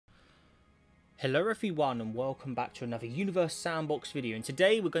Hello everyone and welcome back to another Universe Sandbox video, and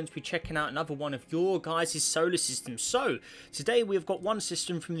today we're going to be checking out another one of your guys' solar systems. So today we've got one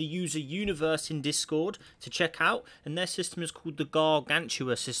system from the user Universe in Discord to check out, and their system is called the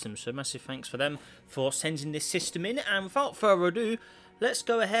Gargantua system, so massive thanks for them for sending this system in. And without further ado, let's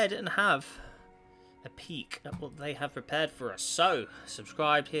go ahead and have a peek at what they have prepared for us. So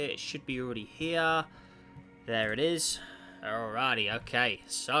subscribed here, it should be already here. There it is. Alrighty, okay,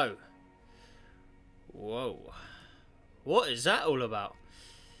 so whoa. What is that all about?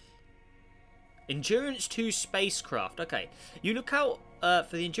 Endurance 2 spacecraft. Okay. You look out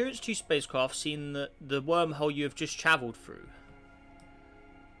for the Endurance 2 spacecraft, seeing the wormhole you have just travelled through.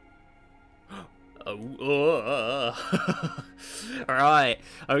 Alright.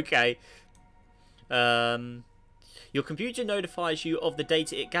 Okay. Your computer notifies you of the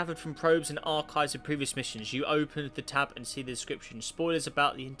data it gathered from probes and archives of previous missions. You open the tab and see the description. Spoilers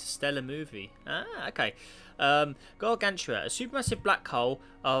about the Interstellar movie. Ah, okay. Gargantua, a supermassive black hole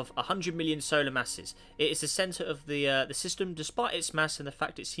of 100 million solar masses. It is the centre of the system. Despite its mass and the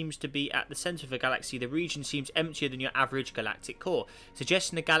fact it seems to be at the centre of a galaxy, the region seems emptier than your average galactic core,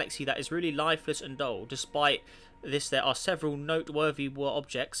 suggesting a galaxy that is really lifeless and dull. Despite this, there are several noteworthy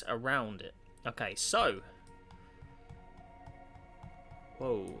objects around it. Okay, so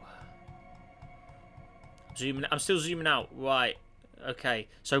whoa. Zooming. I'm still zooming out. Right. Okay.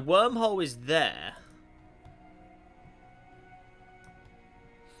 So wormhole is there.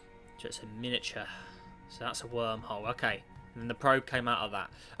 Just a miniature. So that's a wormhole. Okay. And then the probe came out of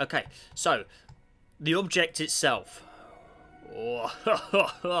that. Okay. So the object itself. Oh,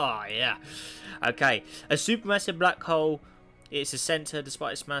 yeah. Okay. A supermassive black hole. It's a centre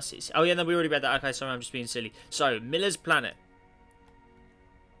despite its mass. Oh yeah, no, we already read that. Okay, sorry, I'm just being silly. So Miller's planet.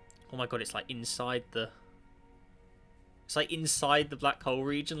 Oh my god, it's like inside the... It's like inside the black hole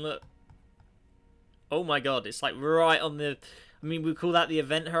region, look. Oh my god, it's like right on the... I mean, we call that the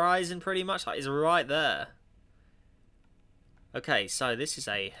event horizon pretty much. Like, it's right there. Okay, so this is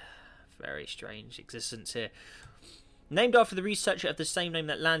a very strange existence here. Named after the researcher of the same name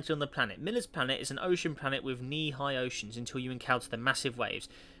that landed on the planet. Miller's planet is an ocean planet with knee-high oceans until you encounter the massive waves.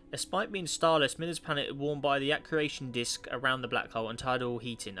 Despite being starless, Miller's planet is warmed by the accretion disk around the black hole and tidal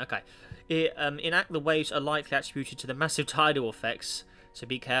heating. Okay. The waves are likely attributed to the massive tidal effects, so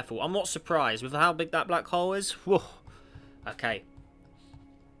be careful. I'm not surprised with how big that black hole is. Whoa. Okay.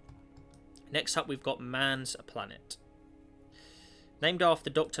 Next up, we've got Man's planet. Named after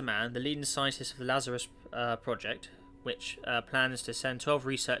Dr. Mann, the leading scientist of the Lazarus project, which plans to send 12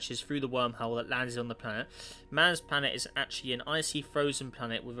 researchers through the wormhole that landed on the planet. Man's planet is actually an icy, frozen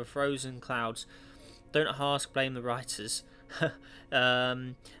planet with a frozen clouds. Don't ask, blame the writers. With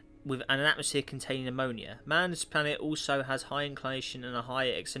an atmosphere containing ammonia. Man's planet also has high inclination and a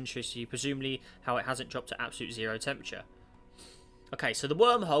higher eccentricity, presumably how it hasn't dropped to absolute zero temperature. Okay, so the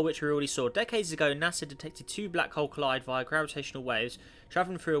wormhole, which we already saw decades ago, NASA detected two black holes collide via gravitational waves,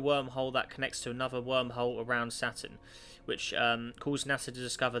 travelling through a wormhole that connects to another wormhole around Saturn, which caused NASA to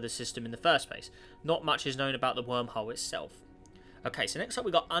discover the system in the first place. Not much is known about the wormhole itself. Okay, so next up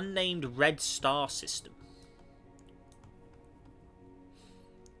we got unnamed red star system.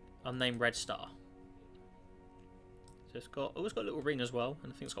 Unnamed red star. So it's got, oh, it's got a little ring as well,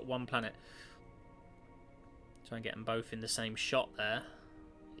 and I think it's got one planet. Try and get them both in the same shot there.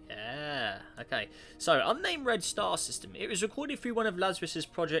 Yeah. Okay. So, unnamed red star system. It was recorded through one of Lazarus's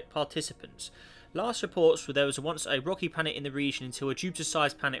project participants. Last reports were there was once a rocky planet in the region until a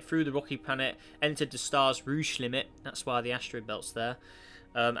Jupiter-sized planet through the rocky planet entered the star's Rouge limit. That's why the asteroid belt's there.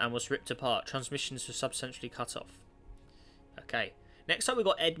 And was ripped apart. Transmissions were substantially cut off. Okay. Next up, we've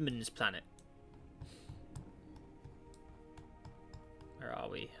got Edmund's planet. Where are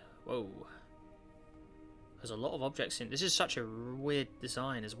we? Whoa. There's a lot of objects in. This is such a weird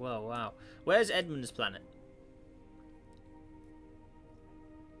design as well. Wow. Where's Edmund's planet?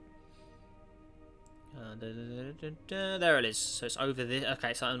 There it is. So it's over this. Okay,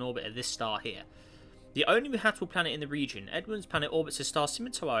 it's like an orbit of this star here. The only habitable planet in the region, Edmund's planet orbits a star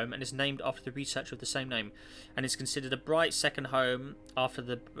similar to our home and is named after the researcher of the same name, and is considered a bright second home after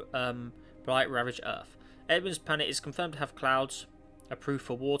the bright ravaged Earth. Edmund's planet is confirmed to have clouds, approved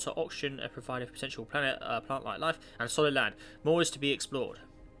for water, oxygen, a provider for potential plant-like life, and solid land. More is to be explored.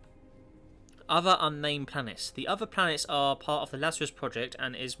 Other unnamed planets. The other planets are part of the Lazarus project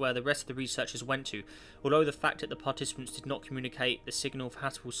and is where the rest of the researchers went to, although the fact that the participants did not communicate the signal for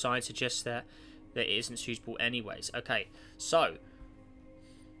habitable signs suggests that it isn't suitable anyways. Okay, so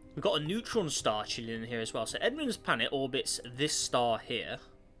we've got a neutron star chilling in here as well. So Edmund's planet orbits this star here.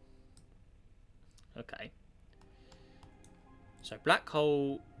 Okay. So black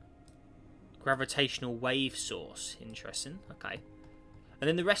hole Gravitational wave source. Interesting. Okay. And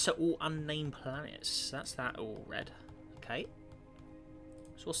then the rest are all unnamed planets. That's that all red. Okay.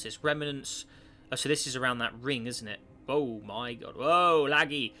 So what's this? Remnants. Oh, so this is around that ring, isn't it? Oh my god. Whoa,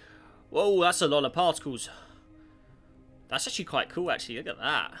 laggy. Whoa, that's a lot of particles. That's actually quite cool, actually. Look at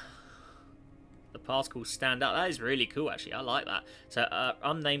that. The particles stand out. That is really cool, actually. I like that. So,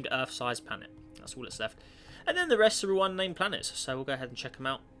 unnamed Earth-sized planet. That's all that's left. And then the rest are all unnamed planets. So we'll go ahead and check them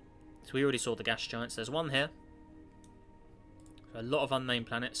out. So we already saw the gas giants. There's one here. So a lot of unnamed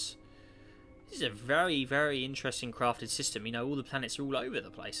planets. This is a very, very interesting crafted system. You know, all the planets are all over the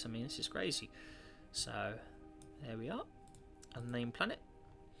place. I mean, this is crazy. So, there we are. Unnamed planet.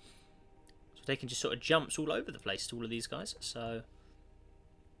 So they can just sort of jumps all over the place to all of these guys. So,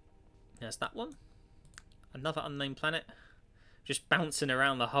 there's that one. Another unnamed planet. Just bouncing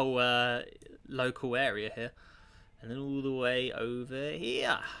around the whole local area here. And then all the way over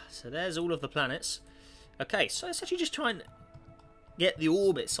here. So there's all of the planets. Okay, so let's actually just try and get the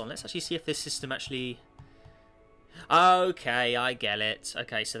orbits on. Let's actually see if this system actually... Okay, I get it.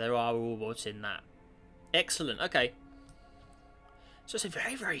 Okay, so there are orbits in that. Excellent, okay. So it's a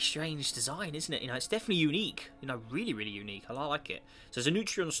very, very strange design, isn't it? You know, it's definitely unique. You know, really, really unique. I like it. So there's a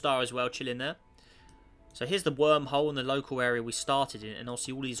neutron star as well chilling there. So here's the wormhole in the local area we started in, and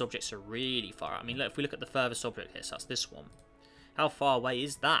obviously all these objects are really far out. I mean, look, if we look at the furthest object here, so that's this one. How far away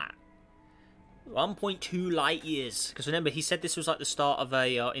is that? 1.2 light years. Because remember, he said this was like the start of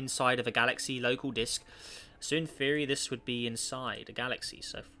a inside of a galaxy local disk. So in theory, this would be inside a galaxy.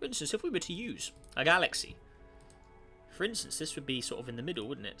 So for instance, if we were to use a galaxy, for instance, this would be sort of in the middle,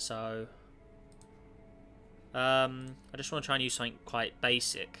 wouldn't it? So I just want to try and use something quite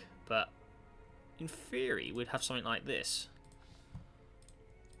basic, but in theory, we'd have something like this.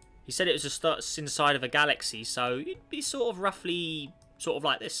 He said it was a start inside of a galaxy, so it'd be sort of roughly, sort of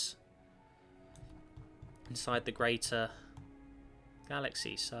like this. Inside the greater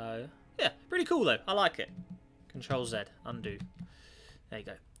galaxy, so yeah, pretty cool though. I like it. Control Z, undo. There you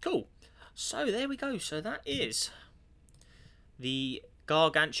go. Cool. So there we go. So that is the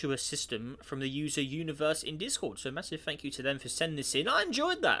Gargantua system from the user universe in Discord. So massive thank you to them for sending this in. I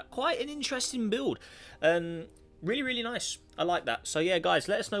enjoyed that. Quite an interesting build. Really, really nice. I like that. So yeah, guys,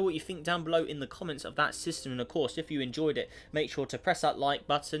 let us know what you think down below in the comments of that system. And of course, if you enjoyed it, make sure to press that like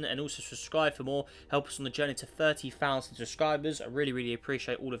button and also subscribe for more. Help us on the journey to 30,000 subscribers. I really, really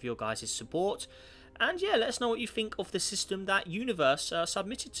appreciate all of your guys' support. And yeah, let us know what you think of the system that Universe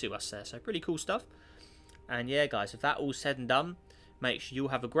submitted to us there. So pretty cool stuff. And yeah, guys, with that all said and done, make sure you all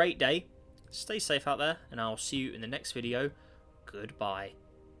have a great day. Stay safe out there, and I'll see you in the next video. Goodbye.